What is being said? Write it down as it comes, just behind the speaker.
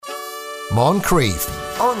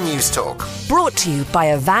Moncrief on News Talk. Brought to you by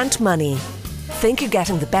Avant Money. Think you're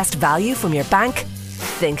getting the best value from your bank?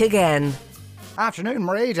 Think again. Afternoon,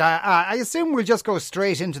 Mairead. I assume we'll just go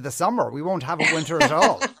straight into the summer. We won't have a winter at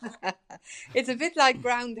all. It's a bit like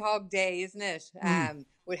Groundhog Day, isn't it?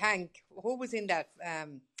 With Hank. Who was in that?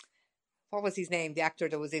 What was his name? The actor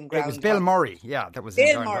that was in Groundhog? It was Bill Murray. Yeah, that was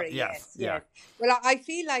Bill in Murray. Yes. Yeah. Well, I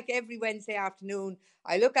feel like every Wednesday afternoon,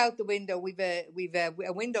 I look out the window. We've a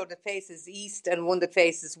window that faces east and one that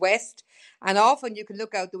faces west, and often you can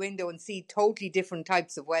look out the window and see totally different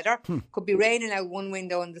types of weather. Could be raining out one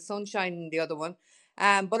window and the sunshine in the other one.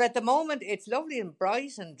 But at the moment, it's lovely and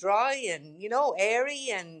bright and dry and airy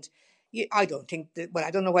and. I don't think that, well,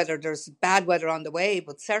 I don't know whether there's bad weather on the way,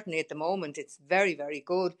 but certainly at the moment it's very, very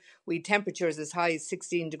good. We temperatures as high as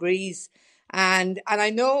 16 degrees. And I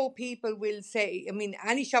know people will say, I mean,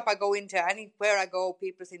 any shop I go into, anywhere I go,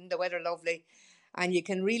 people say the weather lovely. And you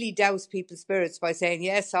can really douse people's spirits by saying,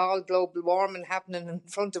 yes, all global warming happening in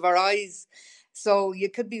front of our eyes. So you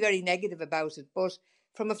could be very negative about it. But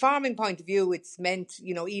from a farming point of view, it's meant,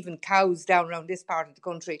 even cows down around this part of the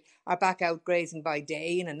country are back out grazing by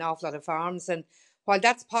day in an awful lot of farms. And while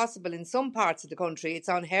that's possible in some parts of the country, it's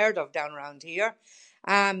unheard of down around here.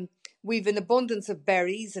 We've an abundance of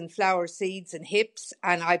berries and flower seeds and hips,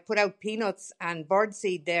 and I put out peanuts and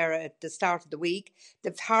birdseed there at the start of the week.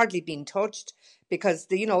 They've hardly been touched because,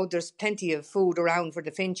 there's plenty of food around for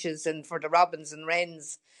the finches and for the robins and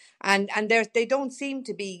wrens. And they don't seem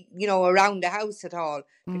to be, around the house at all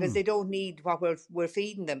because they don't need what we're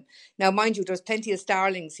feeding them. Now, mind you, there's plenty of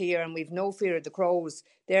starlings here and we've no fear of the crows.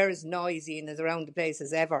 They're as noisy and as around the place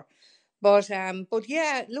as ever. But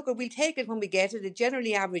yeah, look, we'll take it when we get it. It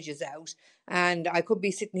generally averages out. And I could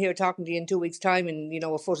be sitting here talking to you in 2 weeks' time and,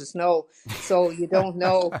 a foot of snow. So you don't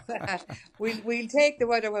know. We'll take the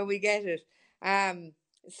weather when we get it.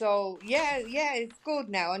 So yeah, it's good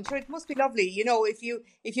now. I'm sure it must be lovely.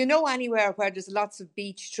 If you know anywhere where there's lots of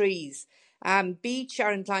beech trees, beech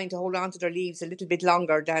are inclined to hold on to their leaves a little bit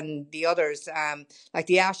longer than the others. Like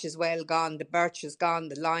the ash is well gone, the birch is gone,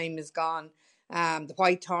 the lime is gone, the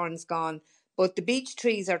white thorn's gone. But the beech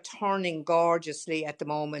trees are turning gorgeously at the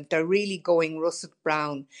moment. They're really going russet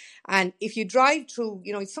brown. And if you drive through,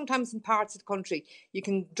 sometimes in parts of the country, you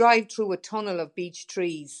can drive through a tunnel of beech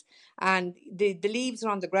trees and the leaves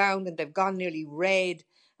are on the ground and they've gone nearly red.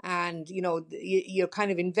 And, you're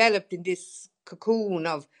kind of enveloped in this cocoon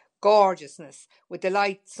of gorgeousness with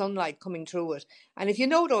the sunlight coming through it. And if you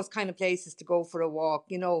know those kind of places to go for a walk,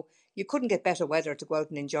 you couldn't get better weather to go out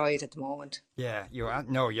and enjoy it at the moment. Yeah, you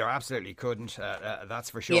absolutely couldn't. That's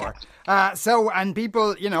for sure. Yeah. And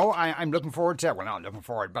people, I'm looking forward to, well, not looking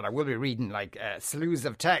forward, but I will be reading slews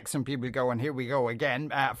of texts from people going, here we go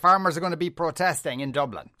again. Farmers are going to be protesting in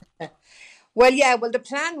Dublin. Well, yeah, the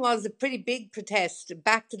plan was a pretty big protest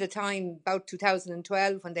back to the time about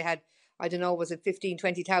 2012 when they had, I don't know, was it 15,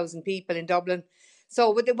 20,000 people in Dublin?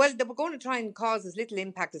 So, they were going to try and cause as little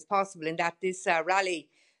impact as possible in that this rally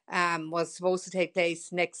was supposed to take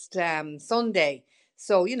place next Sunday.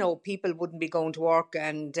 So, people wouldn't be going to work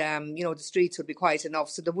and, the streets would be quiet enough.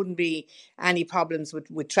 So there wouldn't be any problems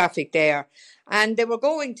with traffic there. And they were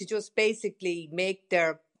going to just basically make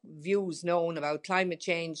their views known about climate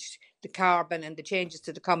change, the carbon and the changes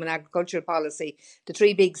to the common agricultural policy, the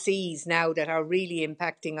three big C's now that are really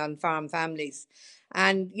impacting on farm families.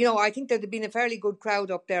 And, I think there'd have been a fairly good crowd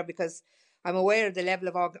up there because I'm aware of the level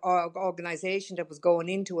of organisation that was going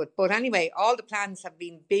into it. But anyway, all the plans have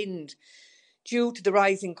been binned due to the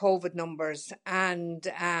rising COVID numbers. And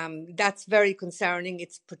that's very concerning.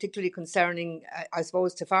 It's particularly concerning, I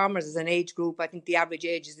suppose, to farmers as an age group. I think the average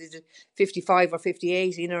age is 55 or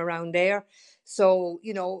 58, in or around there. So,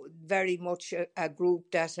 very much a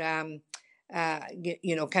group that,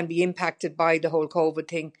 can be impacted by the whole COVID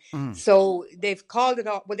thing. So they've called it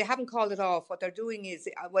off. Well, they haven't called it off. What they're doing is,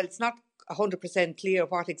 it's not 100% clear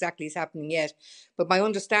what exactly is happening yet. But my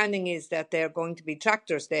understanding is that there are going to be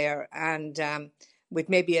tractors there and with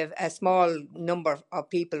maybe a small number of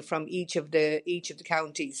people from each of the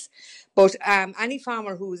counties. But any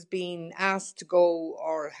farmer who's been asked to go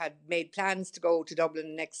or had made plans to go to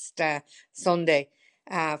Dublin next Sunday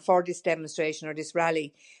for this demonstration or this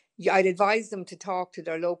rally, I'd advise them to talk to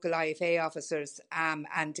their local IFA officers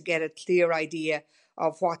and to get a clear idea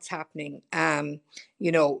of what's happening. That's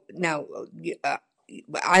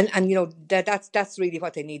really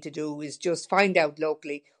what they need to do, is just find out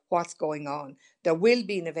locally what's going on. There will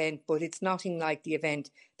be an event, but it's nothing like the event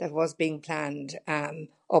that was being planned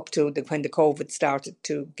up to when the COVID started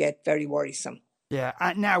to get very worrisome. Yeah.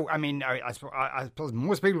 Now, I mean, I suppose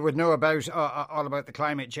most people would know about all about the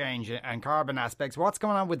climate change and carbon aspects. What's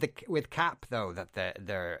going on with CAP though that they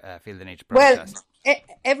feel the need to protest? Well,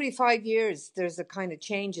 every 5 years there's a kind of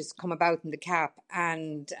changes come about in the CAP,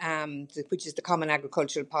 and which is the Common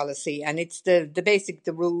Agricultural Policy, and it's the basic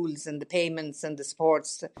the rules and the payments and the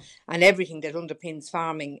supports and everything that underpins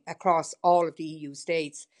farming across all of the EU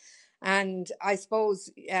states. And I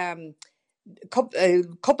suppose a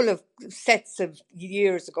couple of sets of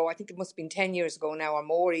years ago, I think it must have been 10 years ago now or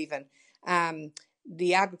more even,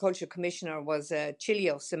 the agriculture commissioner was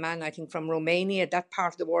Chilios, a man I think from Romania, that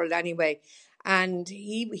part of the world anyway, and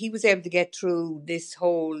he was able to get through this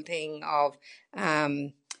whole thing of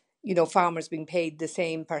farmers being paid the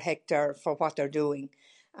same per hectare for what they're doing.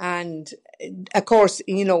 And of course,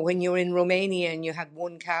 when you're in Romania and you had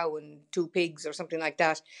one cow and two pigs or something like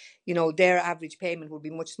that, their average payment would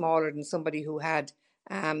be much smaller than somebody who had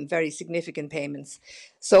very significant payments.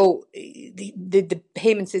 So the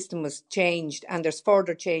payment system was changed, and there's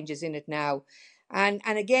further changes in it now. And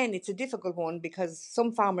again, it's a difficult one because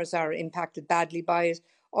some farmers are impacted badly by it.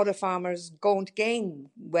 Other farmers don't gain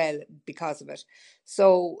well because of it.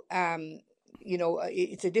 So,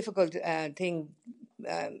 it's a difficult thing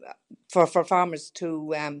for farmers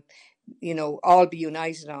to, all be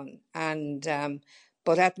united on. And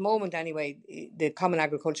but at the moment, anyway, the Common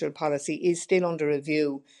Agricultural Policy is still under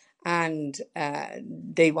review, and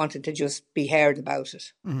they wanted to just be heard about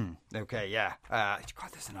it. Okay, yeah.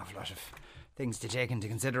 God, there's an awful lot of things to take into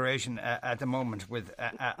consideration at the moment with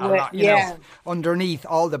a lot, underneath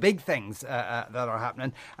all the big things that are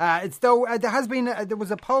happening. It's though there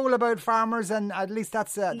was a poll about farmers, and at least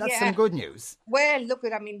that's some good news. Well, look,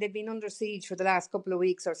 they've been under siege for the last couple of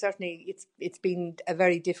weeks, or certainly it's been a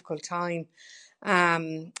very difficult time.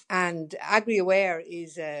 And AgriAware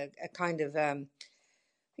is a kind of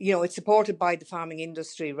it's supported by the farming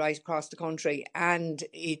industry right across the country, and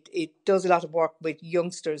it does a lot of work with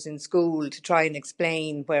youngsters in school to try and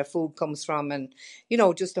explain where food comes from, and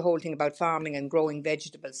just the whole thing about farming and growing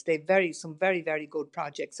vegetables. They've some very, very good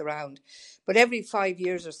projects around, but every 5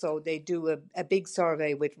 years or so they do a big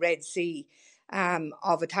survey with Red C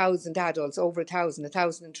of 1,000 adults, over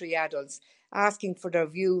 1,003 adults, asking for their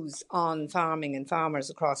views on farming and farmers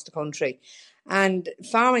across the country. And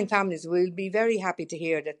farming families will be very happy to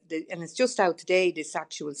hear that, and it's just out today, this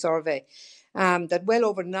actual survey, that well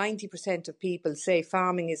over 90% of people say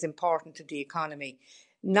farming is important to the economy.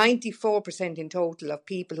 94% in total of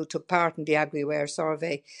people who took part in the AgriAware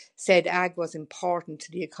survey said ag was important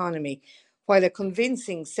to the economy, while a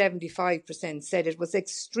convincing 75% said it was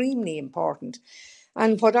extremely important.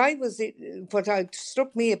 And what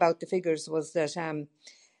struck me about the figures was that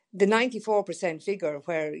the 94% figure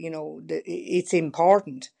where, it's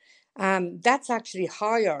important, that's actually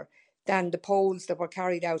higher than the polls that were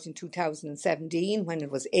carried out in 2017 when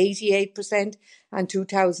it was 88% and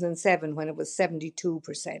 2007 when it was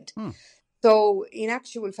 72%. So in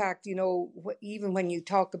actual fact, even when you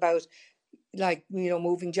talk about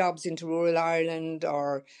moving jobs into rural Ireland,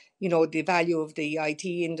 or, the value of the IT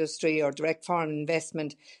industry or direct foreign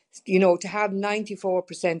investment, to have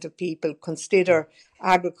 94% of people consider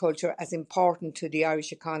agriculture as important to the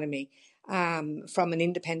Irish economy, from an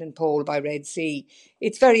independent poll by Red C.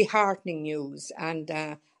 It's very heartening news. And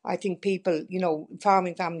I think people,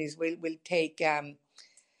 farming families will take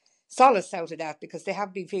solace out of that, because they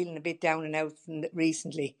have been feeling a bit down and out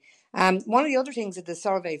recently. One of the other things that the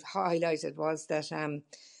survey highlighted was that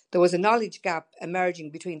there was a knowledge gap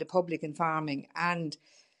emerging between the public and farming, and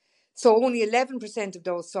so only 11% of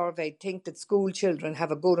those surveyed think that school children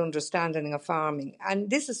have a good understanding of farming. And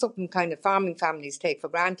this is something kind of farming families take for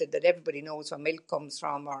granted, that everybody knows where milk comes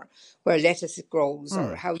from, or where lettuce grows,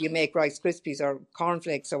 or how you make Rice Krispies or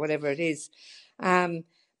cornflakes or whatever it is.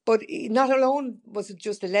 But not alone was it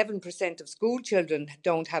just 11% of school children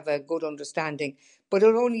don't have a good understanding, but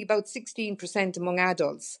only about 16% among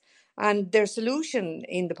adults. And their solution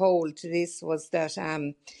in the poll to this was that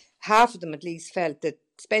half of them at least felt that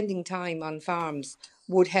spending time on farms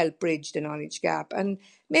would help bridge the knowledge gap. And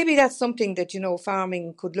maybe that's something that,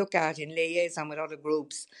 farming could look at in liaison with other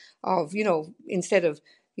groups of, instead of,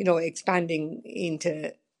 expanding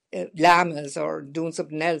into llamas or doing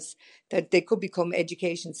something else, that they could become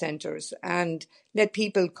education centres and let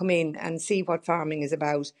people come in and see what farming is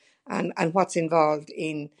about, and what's involved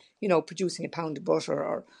in, producing a pound of butter,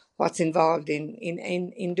 or what's involved in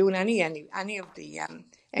doing any of the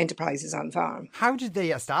enterprises on farm. How did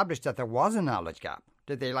they establish that there was a knowledge gap?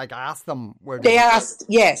 Did they ask them where? They asked.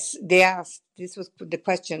 Yes, they asked. This was the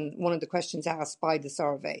question. One of the questions asked by the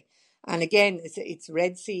survey. And again, it's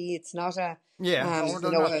Red C. It's not an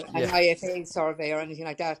IFA survey or anything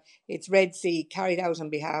like that. It's Red C carried out on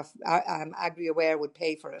behalf. AgriAware would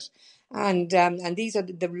pay for it, and these are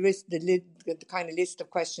the kind of list of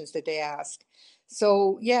questions that they ask.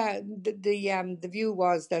 So yeah, the view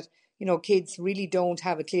was that kids really don't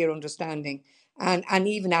have a clear understanding, and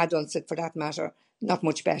even adults, for that matter, not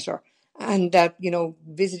much better. And that,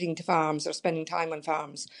 visiting to farms or spending time on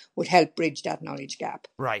farms would help bridge that knowledge gap.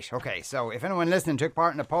 Right, okay. So if anyone listening took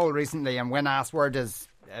part in a poll recently and when asked where does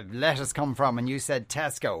lettuce come from and you said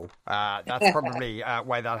Tesco, that's probably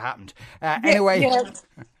why that happened. Anyway.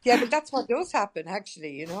 Yeah, but that's what does happen,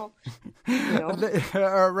 actually,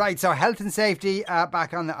 Right, so health and safety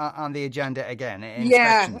back on the agenda again.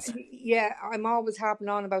 Yeah, I'm always harping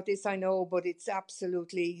on about this, I know, but it's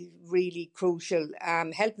absolutely really crucial.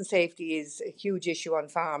 Health and safety is a huge issue on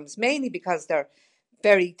farms, mainly because they're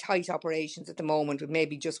very tight operations at the moment with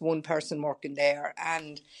maybe just one person working there,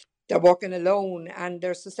 and they're working alone and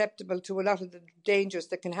they're susceptible to a lot of the dangers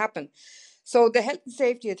that can happen. So the Health and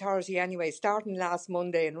Safety Authority, anyway, starting last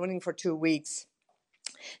Monday and running for 2 weeks,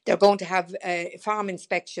 they're going to have farm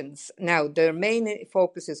inspections. Now, their main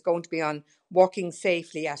focus is going to be on working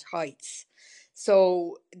safely at heights.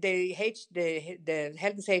 So the Health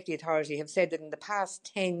and Safety Authority have said that in the past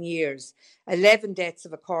 10 years, 11 deaths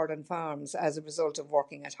have occurred on farms as a result of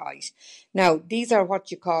working at height. Now, these are what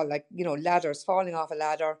you call ladders, falling off a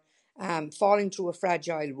ladder, falling through a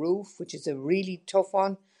fragile roof, which is a really tough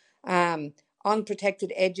one,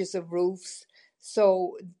 unprotected edges of roofs.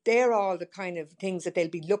 So they're all the kind of things that they'll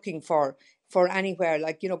be looking for anywhere,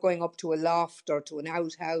 going up to a loft or to an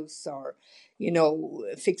outhouse or,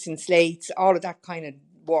 fixing slates, all of that kind of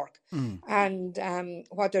work. And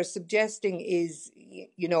what they're suggesting is,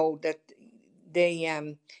 that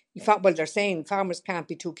they're saying farmers can't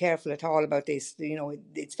be too careful at all about this.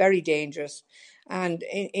 It's very dangerous. And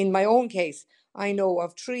in my own case, I know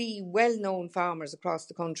of 3 well-known farmers across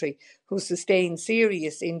the country who sustained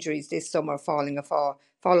serious injuries this summer following a fall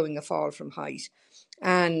from height.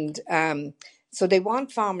 And so they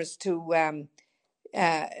want farmers to,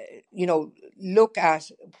 look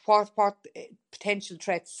at what potential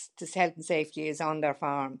threats to health and safety is on their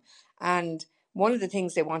farm. And one of the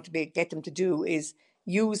things they want to get them to do is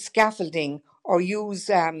use scaffolding or use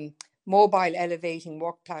mobile elevating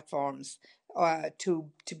work platforms to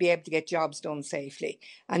be able to get jobs done safely,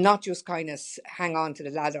 and not just kind of hang on to the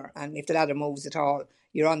ladder, and if the ladder moves at all,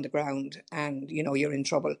 you're on the ground and you're in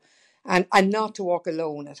trouble, and not to walk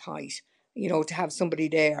alone at height, to have somebody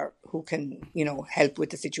there who can help with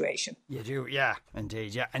the situation. You do, yeah,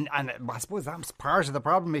 indeed, yeah. And I suppose that's part of the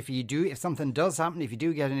problem. If something does happen, if you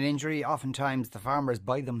do get an injury, oftentimes the farmers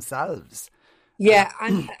by themselves. Yeah,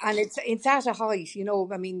 and it's at a height,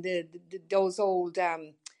 I mean those old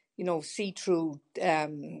see-through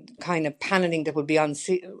kind of panelling that would be on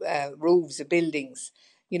roofs of buildings,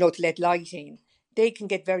 to let light in. They can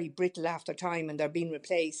get very brittle after time and they're being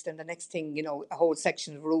replaced, and the next thing, a whole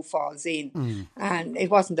section of roof falls in and it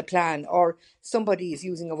wasn't the plan. Or somebody is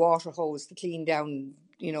using a water hose to clean down,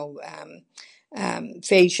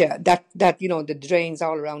 fascia that the drains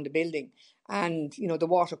all around the building, and, the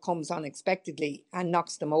water comes unexpectedly and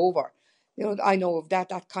knocks them over. I know of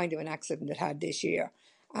that kind of an accident that had this year.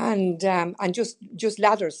 And just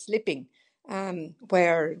ladders slipping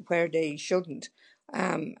where they shouldn't,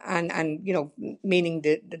 meaning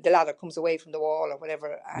the ladder comes away from the wall or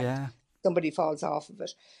whatever, and somebody falls off of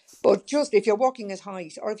it. But just if you're working at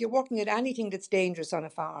height, or if you're working at anything that's dangerous on a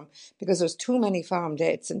farm, because there's too many farm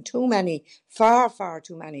deaths and far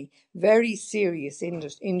too many very serious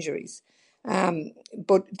injuries.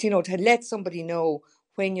 But to let somebody know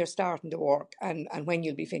when you're starting to work and when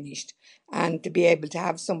you'll be finished, and to be able to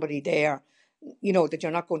have somebody there, that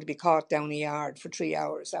you're not going to be caught down a yard for 3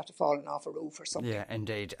 hours after falling off a roof or something. Yeah,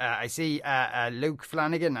 indeed. I see Luke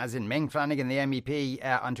Flanagan, as in Ming Flanagan, the MEP,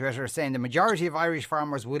 on Twitter, saying the majority of Irish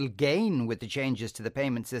farmers will gain with the changes to the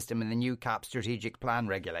payment system in the new CAP strategic plan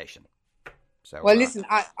regulation. So, listen,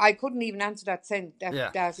 I couldn't even answer that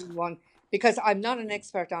one, because I'm not an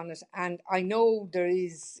expert on it, and I know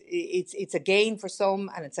it's a gain for some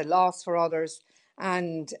and it's a loss for others,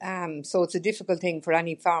 and so it's a difficult thing for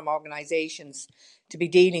any farm organisations to be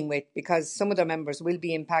dealing with, because some of their members will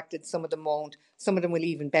be impacted, some of them won't, some of them will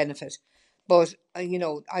even benefit. But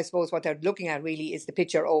I suppose what they're looking at really is the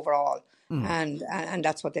picture overall, and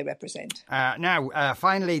that's what they represent. Now,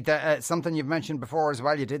 finally, something you've mentioned before as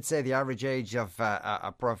well. You did say the average age of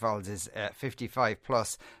profiles is 55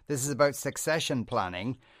 plus. This is about succession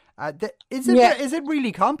planning. Is it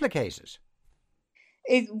really complicated?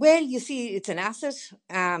 Well, you see, it's an asset.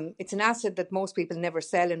 It's an asset that most people never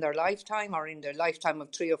sell in their lifetime or in the lifetime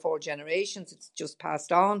of 3 or 4 generations. It's just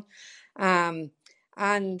passed on. Um,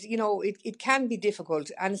 and, it can be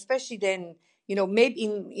difficult. And especially then, maybe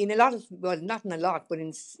in a lot of, well, not in a lot, but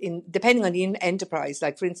in depending on the enterprise,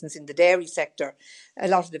 like for instance, in the dairy sector, a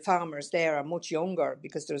lot of the farmers there are much younger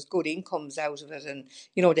because there's good incomes out of it, and,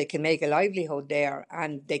 they can make a livelihood there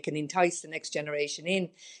and they can entice the next generation in.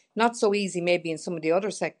 Not so easy maybe in some of the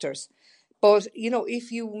other sectors. But,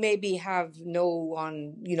 if you maybe have no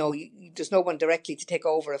one, there's no one directly to take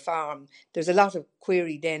over a farm, there's a lot of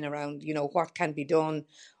query then around, what can be done,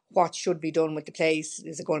 what should be done with the place.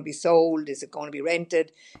 Is it going to be sold? Is it going to be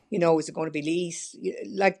rented? Is it going to be leased?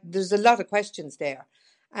 Like, there's a lot of questions there.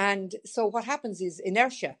 And so what happens is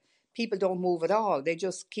inertia. People don't move at all. They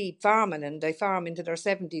just keep farming, and they farm into their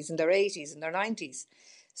 70s and their 80s and their 90s.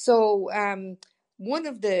 So, one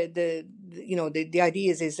of the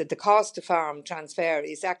ideas is that the cost to farm transfer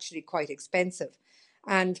is actually quite expensive.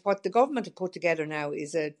 And what the government have put together now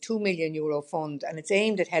is a €2 million fund, and it's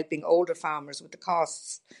aimed at helping older farmers with the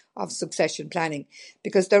costs of succession planning,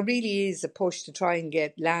 because there really is a push to try and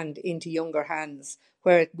get land into younger hands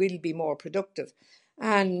where it will be more productive.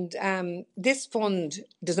 And this fund,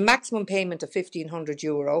 there's a maximum payment of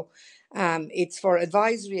 €1,500. It's for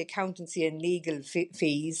advisory, accountancy and legal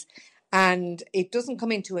fees. And it doesn't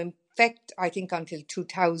come into effect, I think, until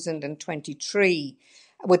 2023,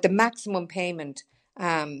 with the maximum payment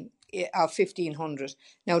of $1,500.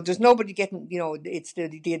 Now, there's nobody getting, it's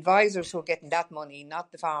the advisors who are getting that money,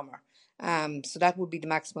 not the farmer. So that would be the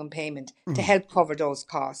maximum payment to help cover those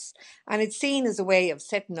costs. And it's seen as a way of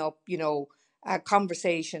setting up, a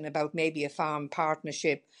conversation about maybe a farm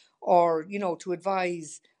partnership, or, to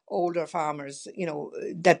advise older farmers,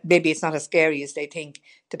 that maybe it's not as scary as they think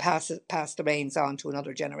to pass the reins on to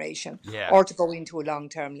another generation, or to go into a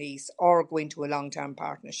long-term lease, or go into a long-term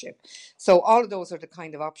partnership. So all of those are the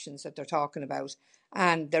kind of options that they're talking about.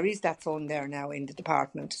 And there is that fund there now in the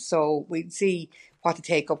department. So we'll see what the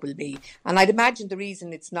take-up will be. And I'd imagine the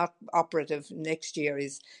reason it's not operative next year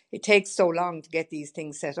is it takes so long to get these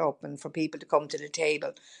things set up and for people to come to the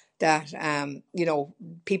table that,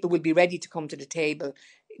 people will be ready to come to the table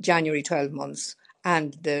January 12 months,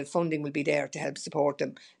 and the funding will be there to help support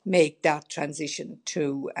them make that transition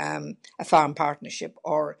to a farm partnership,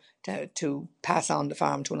 or to pass on the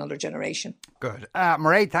farm to another generation. Good.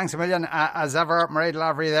 Mairead, thanks a million. As ever, Mairead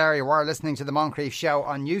Lavery there. You are listening to the Moncrief Show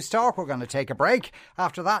on Newstalk. We're going to take a break.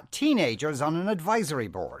 After that, teenagers on an advisory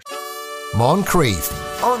board. Moncrief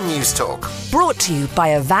on Newstalk. Brought to you by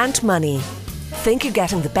Avant Money. Think you're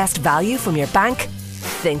getting the best value from your bank?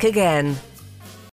 Think again.